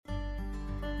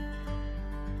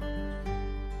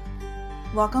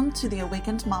Welcome to the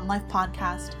Awakened Mom Life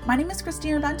podcast. My name is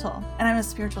Christina Bentel, and I'm a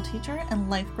spiritual teacher and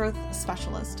life growth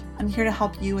specialist. I'm here to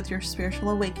help you with your spiritual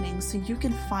awakening so you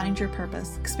can find your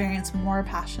purpose, experience more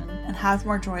passion, and have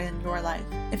more joy in your life.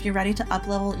 If you're ready to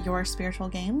uplevel your spiritual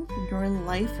game, your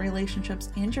life, relationships,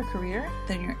 and your career,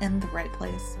 then you're in the right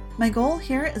place. My goal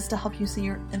here is to help you see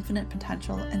your infinite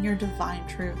potential and your divine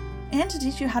truth, and to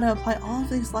teach you how to apply all of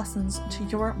these lessons to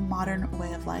your modern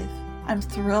way of life. I'm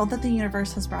thrilled that the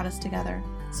universe has brought us together,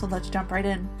 so let's jump right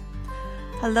in.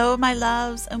 Hello, my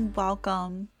loves, and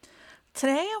welcome.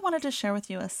 Today, I wanted to share with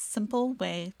you a simple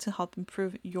way to help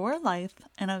improve your life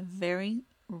in a very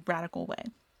radical way.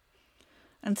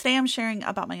 And today, I'm sharing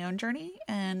about my own journey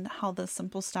and how this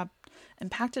simple step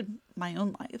impacted my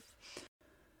own life.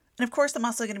 And of course, I'm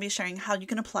also going to be sharing how you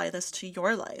can apply this to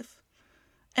your life.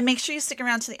 And make sure you stick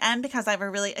around to the end because I have a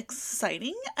really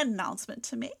exciting announcement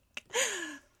to make.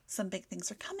 Some big things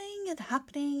are coming and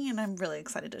happening, and I'm really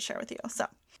excited to share with you.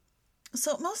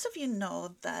 So most of you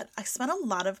know that I spent a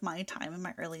lot of my time in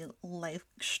my early life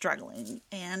struggling.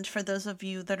 And for those of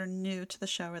you that are new to the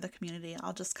show or the community,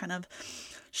 I'll just kind of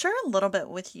share a little bit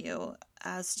with you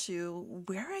as to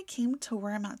where I came to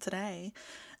where I'm at today.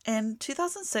 In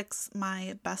 2006,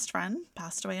 my best friend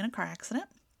passed away in a car accident.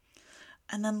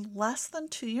 And then less than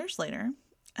 2 years later,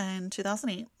 in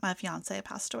 2008, my fiance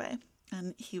passed away.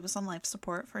 And he was on life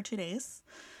support for 2 days.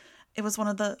 It was one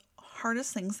of the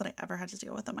hardest things that I ever had to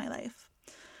deal with in my life.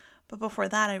 But before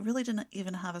that, I really didn't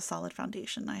even have a solid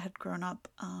foundation. I had grown up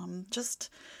just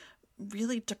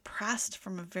really depressed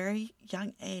from a very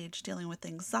young age, dealing with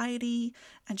anxiety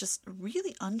and just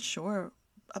really unsure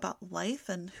about life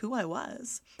and who I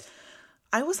was.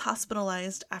 I was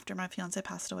hospitalized after my fiance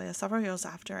passed away, several years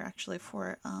after, actually,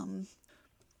 for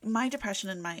my depression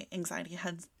and my anxiety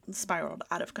had spiraled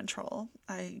out of control.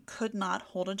 I could not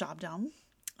hold a job down.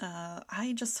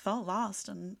 I just felt lost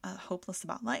and hopeless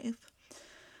about life.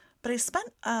 But I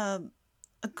spent a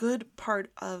good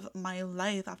part of my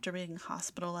life after being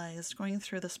hospitalized going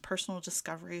through this personal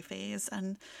discovery phase.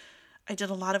 And I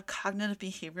did a lot of cognitive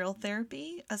behavioral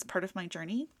therapy as part of my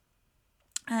journey.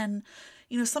 And,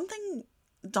 something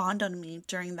dawned on me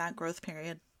during that growth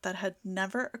period that had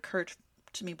never occurred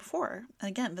to me before. And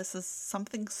again, this is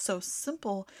something so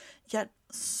simple, yet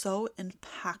so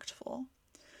impactful.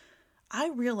 I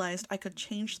realized I could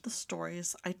change the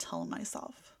stories I tell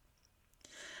myself.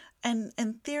 And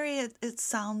in theory, it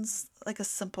sounds like a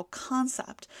simple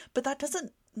concept, but that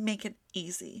doesn't make it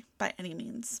easy by any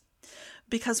means.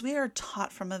 Because we are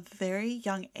taught from a very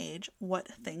young age what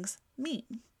things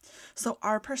mean. So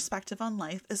our perspective on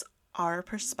life is our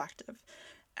perspective.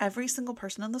 Every single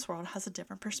person in this world has a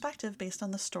different perspective based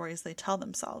on the stories they tell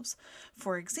themselves.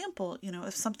 For example,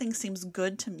 if something seems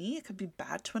good to me, it could be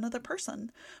bad to another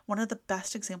person. One of the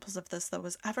best examples of this that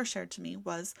was ever shared to me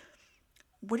was,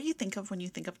 what do you think of when you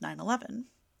think of 9/11?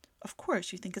 Of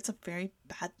course, you think it's a very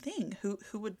bad thing. Who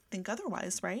would think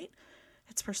otherwise, right?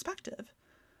 It's perspective.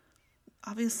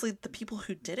 Obviously, the people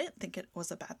who didn't think it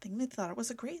was a bad thing, they thought it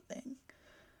was a great thing.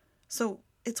 So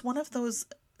it's one of those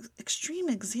extreme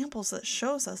examples that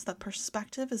shows us that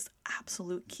perspective is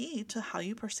absolute key to how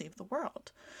you perceive the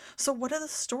world. So what are the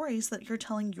stories that you're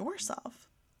telling yourself?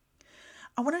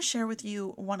 I want to share with you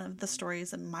one of the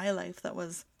stories in my life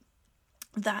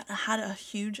that had a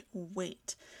huge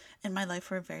weight in my life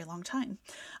for a very long time.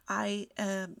 I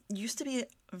used to be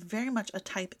very much a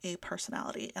type A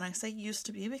personality, and I say used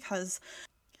to be because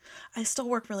I still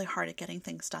work really hard at getting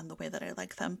things done the way that I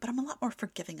like them, but I'm a lot more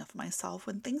forgiving of myself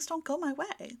when things don't go my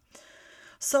way.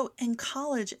 So in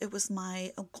college, it was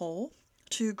my goal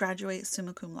to graduate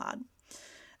summa cum laude.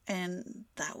 And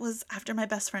that was after my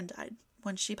best friend died.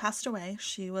 When she passed away,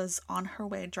 she was on her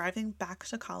way driving back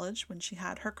to college when she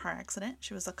had her car accident.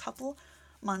 She was a couple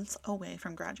months away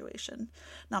from graduation.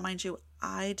 Now, mind you,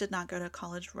 I did not go to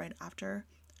college right after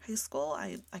high school.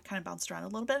 I kind of bounced around a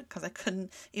little bit because I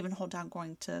couldn't even hold down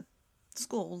going to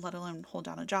school, let alone hold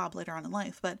down a job later on in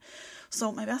life. But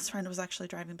so my best friend was actually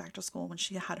driving back to school when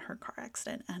she had her car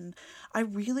accident, and I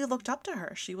really looked up to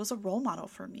her. She was a role model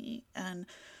for me, and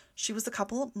she was a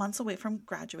couple of months away from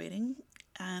graduating,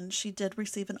 and she did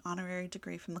receive an honorary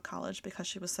degree from the college because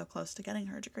she was so close to getting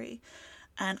her degree.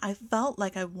 And I felt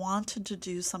like I wanted to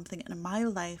do something in my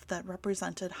life that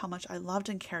represented how much I loved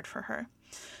and cared for her.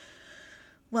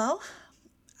 Well,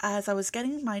 as I was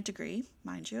getting my degree,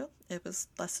 mind you, it was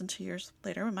less than 2 years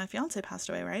later when my fiance passed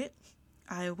away, right?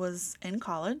 I was in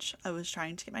college. I was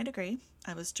trying to get my degree.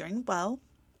 I was doing well.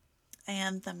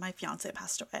 And then my fiance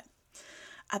passed away.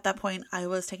 At that point, I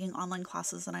was taking online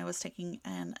classes and I was taking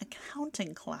an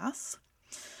accounting class.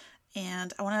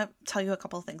 And I want to tell you a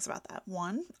couple of things about that.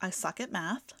 One, I suck at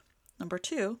math. Number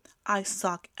 2, I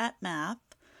suck at math.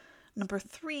 Number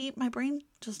 3, my brain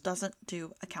just doesn't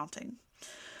do accounting.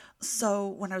 So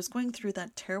when I was going through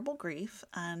that terrible grief,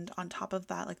 and on top of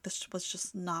that, like, this was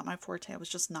just not my forte, I was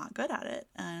just not good at it.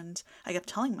 And I kept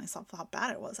telling myself how bad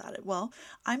I was at it. Well,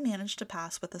 I managed to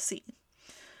pass with a C.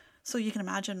 So you can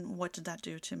imagine, what did that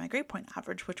do to my grade point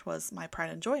average, which was my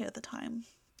pride and joy at the time?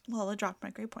 Well, it dropped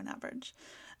my grade point average.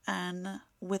 And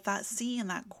with that C in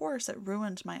that course, it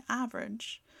ruined my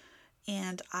average.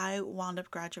 And I wound up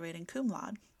graduating cum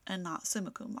laude and not summa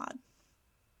cum laude.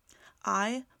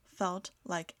 I felt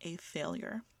like a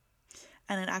failure.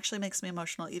 And it actually makes me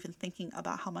emotional even thinking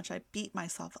about how much I beat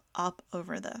myself up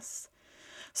over this.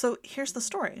 So here's the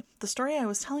story. The story I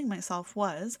was telling myself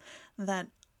was that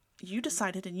you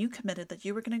decided and you committed that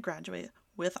you were going to graduate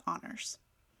with honors.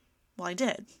 Well, I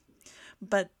did,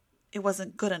 but it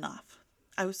wasn't good enough.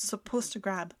 I was supposed to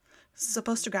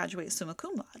graduate summa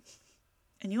cum laude,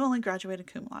 and you only graduated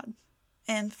cum laude.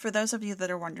 And for those of you that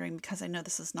are wondering, because I know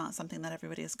this is not something that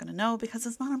everybody is going to know because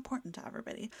it's not important to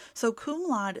everybody. So cum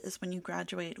laude is when you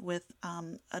graduate with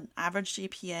an average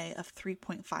GPA of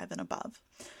 3.5 and above.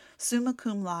 Summa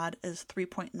cum laude is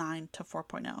 3.9 to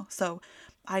 4.0. So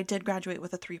I did graduate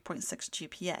with a 3.6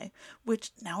 GPA,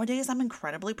 which nowadays I'm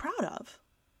incredibly proud of.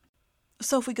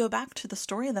 So if we go back to the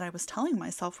story that I was telling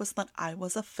myself, was that I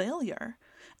was a failure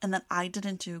and that I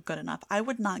didn't do good enough. I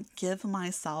would not give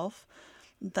myself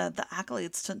the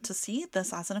accolades to see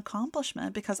this as an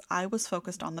accomplishment because I was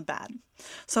focused on the bad.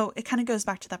 So it kind of goes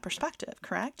back to that perspective,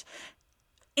 correct?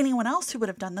 Anyone else who would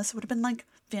have done this would have been like,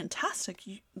 fantastic.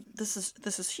 This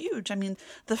is huge. I mean,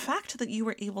 the fact that you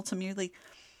were able to merely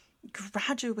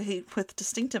graduate with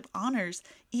distinctive honors,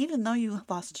 even though you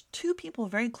lost 2 people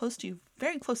very close to you,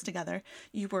 very close together,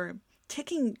 you were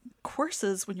taking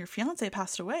courses when your fiance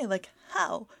passed away. Like,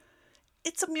 how?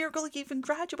 It's a miracle you even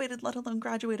graduated, let alone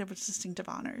graduated with distinctive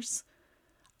honors.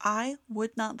 I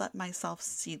would not let myself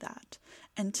see that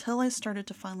until I started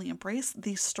to finally embrace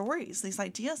these stories, these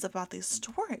ideas about these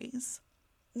stories.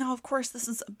 Now, of course, this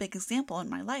is a big example in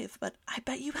my life, but I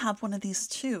bet you have one of these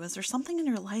too. Is there something in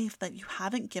your life that you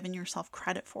haven't given yourself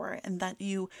credit for, and that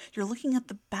you're looking at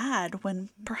the bad when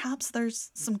perhaps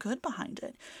there's some good behind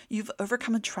it? You've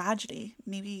overcome a tragedy,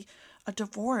 maybe a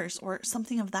divorce or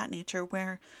something of that nature,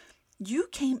 where you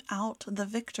came out the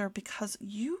victor because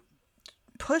you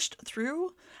pushed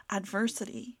through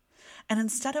adversity. And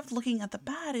instead of looking at the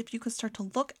bad, if you could start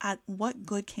to look at what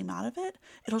good came out of it,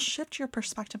 it'll shift your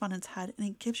perspective on its head and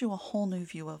it gives you a whole new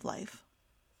view of life.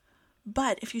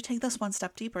 But if you take this one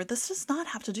step deeper, this does not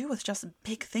have to do with just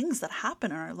big things that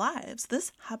happen in our lives.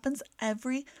 This happens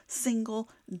every single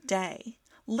day.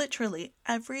 Literally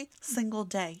every single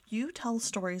day. You tell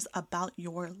stories about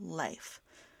your life.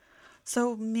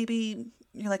 So maybe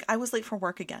you're like, I was late for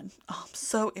work again. Oh, I'm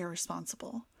so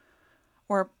irresponsible.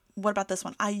 Or what about this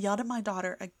one? I yelled at my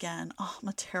daughter again. Oh, I'm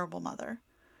a terrible mother.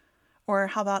 Or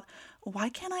how about, why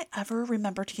can't I ever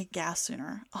remember to get gas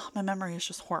sooner? Oh, my memory is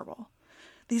just horrible.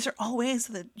 These are all ways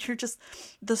that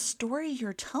the story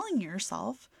you're telling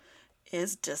yourself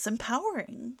is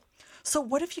disempowering. So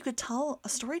what if you could tell a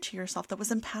story to yourself that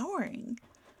was empowering?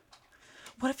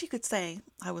 What if you could say,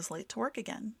 I was late to work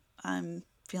again. I'm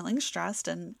feeling stressed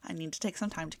and I need to take some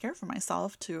time to care for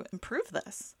myself to improve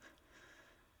this.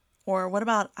 Or what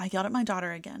about, I yelled at my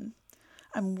daughter again.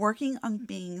 I'm working on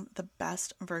being the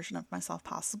best version of myself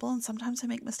possible, and sometimes I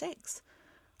make mistakes.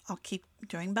 I'll keep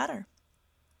doing better.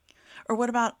 Or what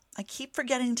about, I keep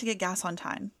forgetting to get gas on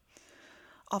time.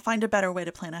 I'll find a better way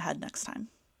to plan ahead next time.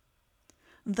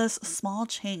 This small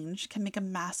change can make a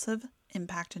massive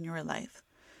impact in your life.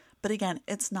 But again,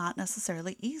 it's not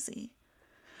necessarily easy.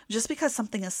 Just because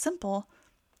something is simple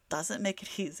doesn't make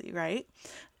it easy, right?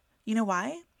 You know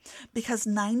why? Because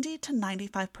 90 to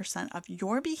 95% of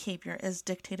your behavior is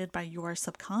dictated by your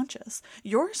subconscious.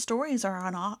 Your stories are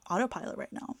on autopilot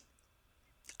right now.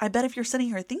 I bet if you're sitting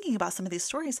here thinking about some of these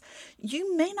stories,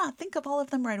 you may not think of all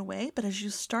of them right away, but as you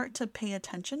start to pay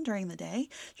attention during the day,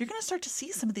 you're going to start to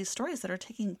see some of these stories that are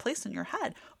taking place in your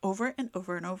head over and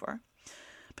over and over.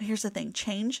 But here's the thing,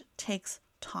 change takes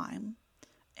time,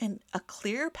 and a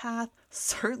clear path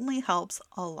certainly helps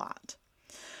a lot.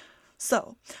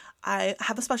 So I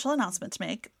have a special announcement to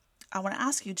make. I want to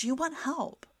ask you, do you want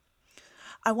help?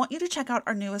 I want you to check out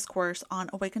our newest course on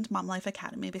Awakened Mom Life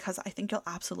Academy because I think you'll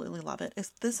absolutely love it.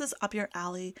 This is up your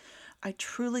alley. I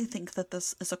truly think that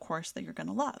this is a course that you're going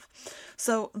to love.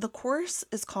 So the course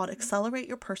is called Accelerate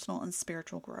Your Personal and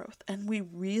Spiritual Growth. And we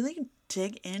really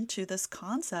dig into this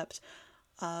concept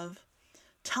of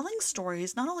telling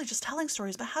stories, not only just telling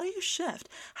stories, but how do you shift?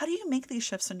 How do you make these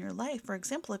shifts in your life? For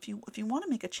example, if you want to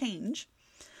make a change,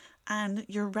 and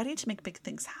you're ready to make big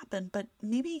things happen, but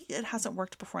maybe it hasn't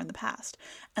worked before in the past.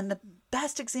 And the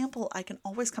best example I can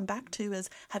always come back to is,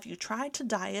 have you tried to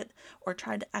diet or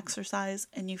tried to exercise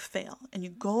and you fail and you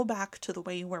go back to the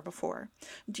way you were before?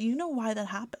 Do you know why that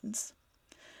happens?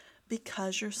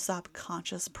 Because your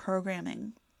subconscious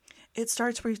programming. It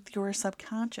starts with your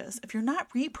subconscious. If you're not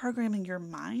reprogramming your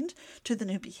mind to the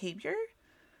new behavior,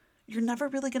 you're never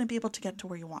really going to be able to get to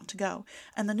where you want to go.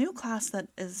 And the new class that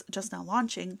is just now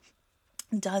launching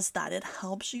does that. It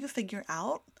helps you figure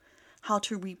out how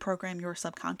to reprogram your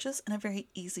subconscious in a very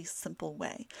easy, simple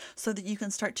way so that you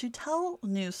can start to tell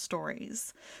new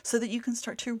stories, so that you can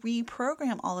start to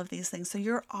reprogram all of these things. So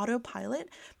your autopilot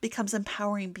becomes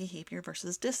empowering behavior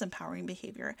versus disempowering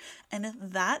behavior. And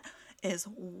that is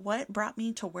what brought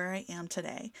me to where I am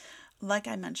today. Like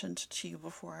I mentioned to you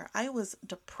before, I was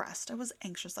depressed. I was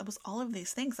anxious. I was all of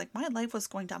these things. Like my life was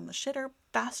going down the shitter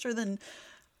faster than,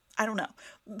 I don't know.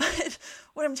 But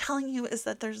what I'm telling you is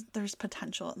that there's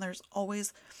potential, and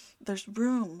there's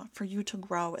room for you to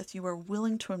grow if you are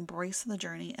willing to embrace the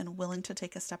journey and willing to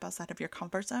take a step outside of your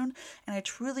comfort zone. And I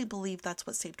truly believe that's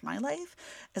what saved my life,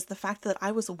 is the fact that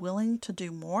I was willing to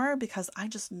do more because I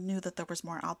just knew that there was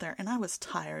more out there, and I was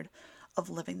tired of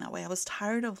living that way. I was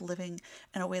tired of living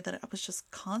in a way that I was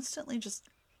just constantly just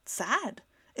sad.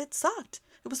 It sucked.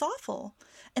 It was awful.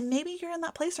 And maybe you're in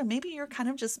that place, or maybe you're kind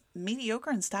of just mediocre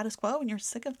and status quo and you're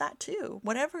sick of that too.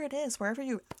 Whatever it is, wherever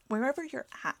you're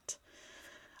at.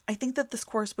 I think that this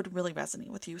course would really resonate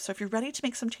with you. So if you're ready to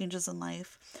make some changes in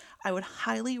life, I would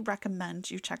highly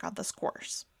recommend you check out this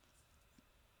course.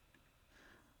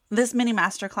 This mini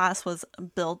masterclass was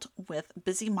built with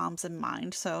busy moms in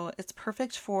mind, so it's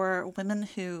perfect for women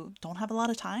who don't have a lot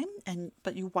of time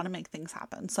but you want to make things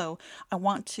happen. So I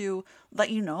want to let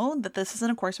you know that this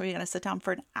isn't a course where you got to sit down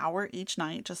for an hour each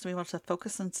night just to be able to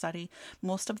focus and study.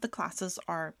 Most of the classes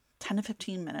are 10 to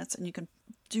 15 minutes, and you can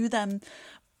do them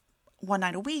one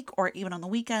night a week or even on the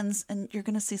weekends, and you're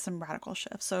going to see some radical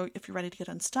shifts. So if you're ready to get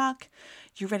unstuck,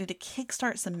 you're ready to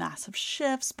kickstart some massive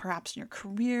shifts, perhaps in your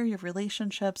career, your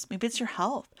relationships, maybe it's your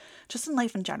health, just in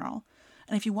life in general.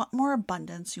 And if you want more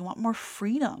abundance, you want more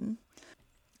freedom,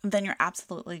 then you're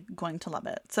absolutely going to love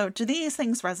it. So do these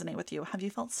things resonate with you? Have you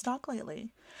felt stuck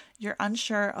lately? You're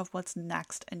unsure of what's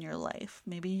next in your life.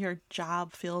 Maybe your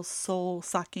job feels soul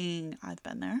sucking. I've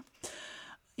been there.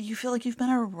 You feel like you've been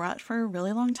in a rut for a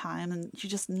really long time and you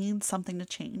just need something to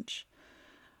change.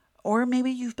 Or maybe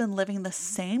you've been living the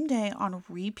same day on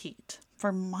repeat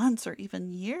for months or even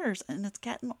years, and it's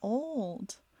getting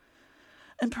old.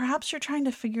 And perhaps you're trying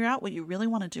to figure out what you really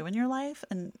want to do in your life,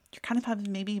 and you're kind of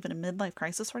having maybe even a midlife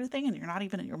crisis sort of thing, and you're not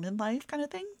even in your midlife kind of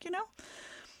thing,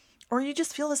 Or you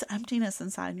just feel this emptiness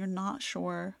inside and you're not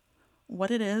sure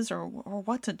what it is or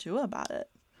what to do about it.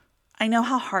 I know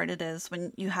how hard it is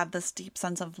when you have this deep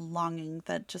sense of longing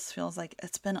that just feels like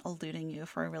it's been eluding you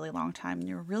for a really long time and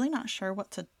you're really not sure what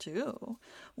to do.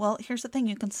 Well, here's the thing,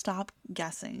 you can stop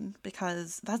guessing,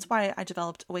 because that's why I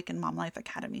developed Awaken Mom Life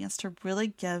Academy, is to really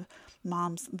give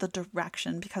moms the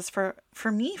direction. Because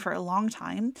for me, for a long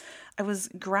time, I was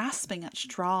grasping at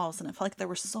straws and it felt like there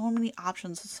were so many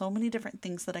options, so many different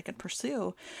things that I could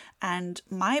pursue. And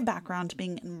my background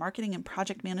being in marketing and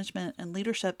project management and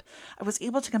leadership, I was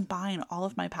able to combine all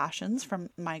of my passions from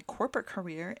my corporate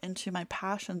career into my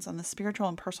passions on the spiritual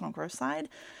and personal growth side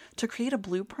to create a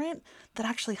blueprint that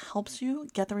actually helps you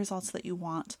get the results that you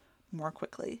want more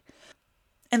quickly.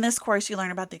 In this course, you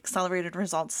learn about the accelerated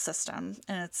results system,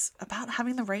 and it's about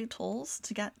having the right tools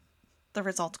to get the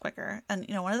results quicker. And,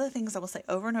 one of the things I will say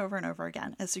over and over and over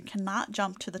again is you cannot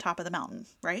jump to the top of the mountain,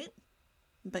 right?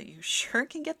 But you sure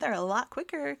can get there a lot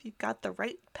quicker if you've got the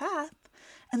right path.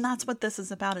 And that's what this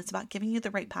is about. It's about giving you the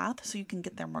right path so you can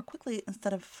get there more quickly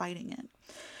instead of fighting it.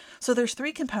 So there's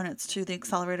 3 components to the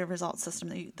accelerated results system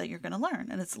that you're going to learn.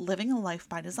 And it's living a life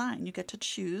by design. You get to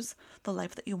choose the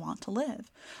life that you want to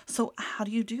live. So how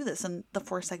do you do this in the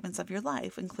 4 segments of your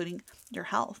life, including your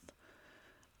health,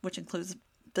 which includes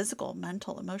physical,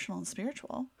 mental, emotional, and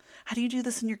spiritual? How do you do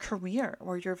this in your career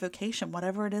or your vocation,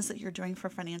 whatever it is that you're doing for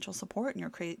financial support and your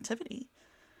creativity?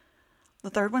 The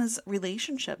 3rd one is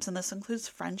relationships, and this includes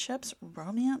friendships,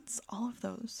 romance, all of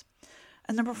those.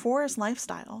 And number 4 is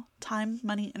lifestyle, time,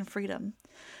 money, and freedom.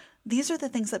 These are the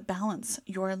things that balance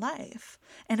your life.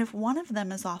 And if one of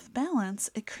them is off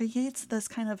balance, it creates this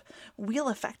kind of wheel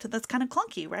effect that's kind of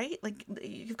clunky, right? Like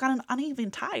you've got an uneven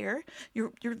tire,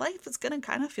 your life is going to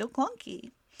kind of feel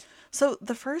clunky. So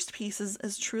the first piece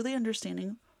is truly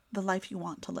understanding the life you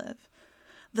want to live.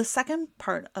 The second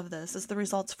part of this is the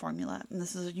results formula, and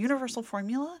this is a universal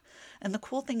formula. And the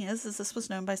cool thing is this was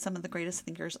known by some of the greatest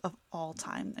thinkers of all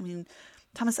time. I mean,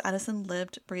 Thomas Edison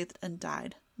lived, breathed, and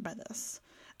died by this.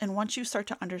 And once you start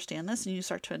to understand this and you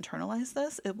start to internalize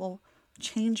this, it will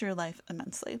change your life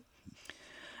immensely.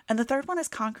 And the third one is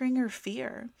conquering your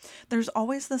fear. There's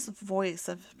always this voice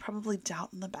of probably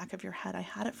doubt in the back of your head. I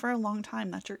had it for a long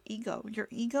time. That's your ego. Your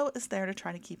ego is there to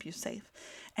try to keep you safe.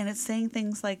 And it's saying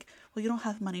things like, well, you don't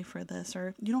have money for this,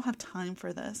 or you don't have time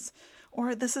for this,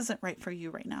 or this isn't right for you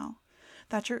right now.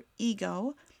 That's your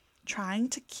ego trying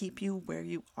to keep you where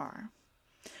you are.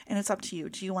 And it's up to you.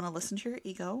 Do you want to listen to your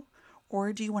ego,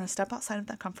 or do you want to step outside of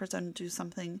that comfort zone and do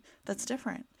something that's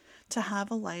different? To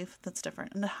have a life that's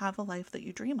different and to have a life that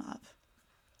you dream of.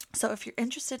 So if you're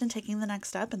interested in taking the next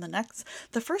step, and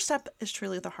the first step is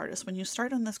truly the hardest. When you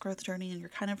start on this growth journey and you're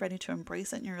kind of ready to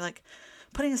embrace it and you're like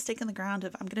putting a stake in the ground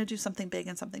of, I'm going to do something big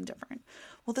and something different.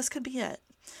 Well, this could be it.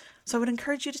 So I would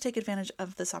encourage you to take advantage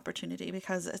of this opportunity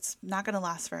because it's not going to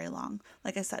last very long.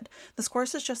 Like I said, this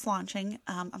course is just launching.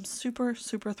 I'm super,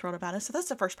 super thrilled about it. So that's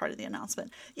the first part of the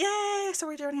announcement. Yay! So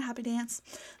we're doing a happy dance.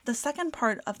 The second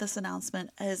part of this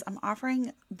announcement is I'm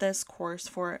offering this course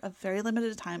for a very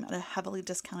limited time at a heavily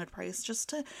discounted price just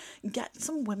to get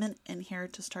some women in here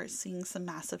to start seeing some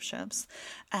massive shifts.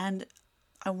 And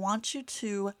I want you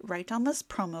to write down this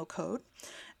promo code,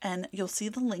 and you'll see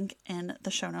the link in the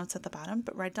show notes at the bottom,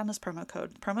 but write down this promo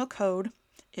code. Promo code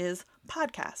is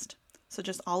podcast. So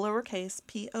just all lowercase,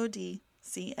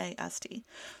 PODCAST.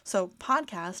 So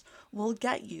podcast will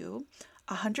get you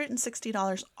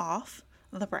 $160 off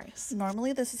the price.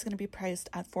 Normally this is going to be priced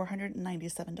at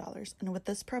 $497. And with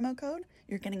this promo code,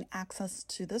 you're getting access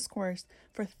to this course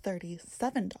for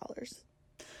 $37.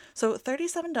 So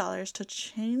 $37 to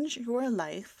change your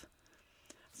life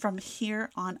from here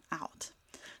on out.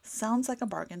 Sounds like a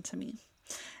bargain to me.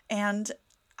 And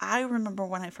I remember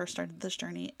when I first started this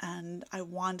journey and I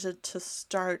wanted to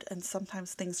start, and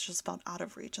sometimes things just felt out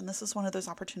of reach. And this is one of those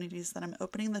opportunities that I'm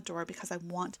opening the door because I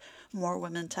want more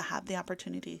women to have the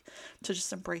opportunity to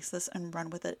just embrace this and run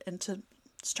with it and to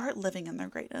start living in their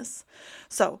greatness.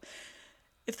 So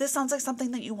if this sounds like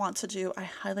something that you want to do, I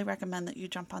highly recommend that you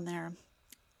jump on there.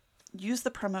 Use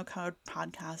the promo code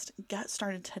podcast, get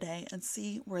started today, and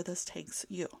see where this takes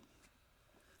you.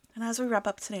 And as we wrap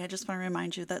up today, I just want to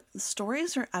remind you that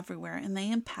stories are everywhere and they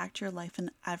impact your life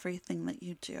in everything that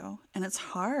you do. And it's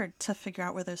hard to figure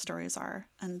out where those stories are.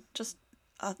 And just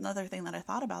another thing that I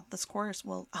thought about, this course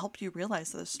will help you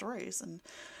realize those stories and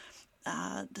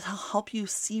help you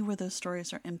see where those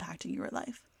stories are impacting your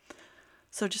life.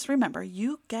 So just remember,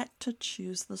 you get to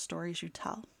choose the stories you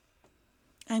tell.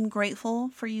 I'm grateful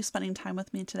for you spending time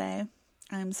with me today.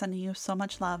 I'm sending you so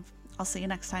much love. I'll see you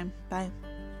next time. Bye.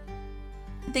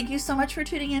 Thank you so much for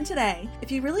tuning in today.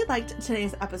 If you really liked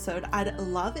today's episode, I'd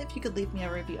love if you could leave me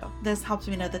a review. This helps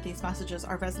me know that these messages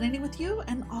are resonating with you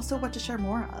and also what to share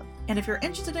more of. And if you're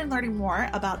interested in learning more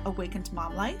about Awakened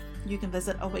Mom Life, you can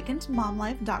visit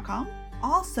awakenedmomlife.com.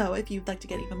 Also, if you'd like to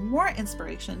get even more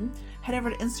inspiration, head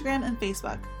over to Instagram and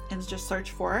Facebook and just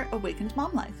search for Awakened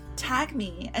Mom Life. Tag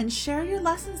me and share your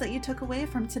lessons that you took away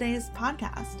from today's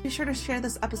podcast. Be sure to share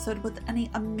this episode with any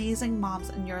amazing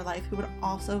moms in your life who would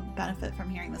also benefit from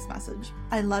hearing this message.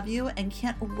 I love you and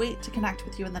can't wait to connect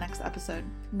with you in the next episode.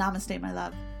 Namaste, my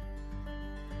love.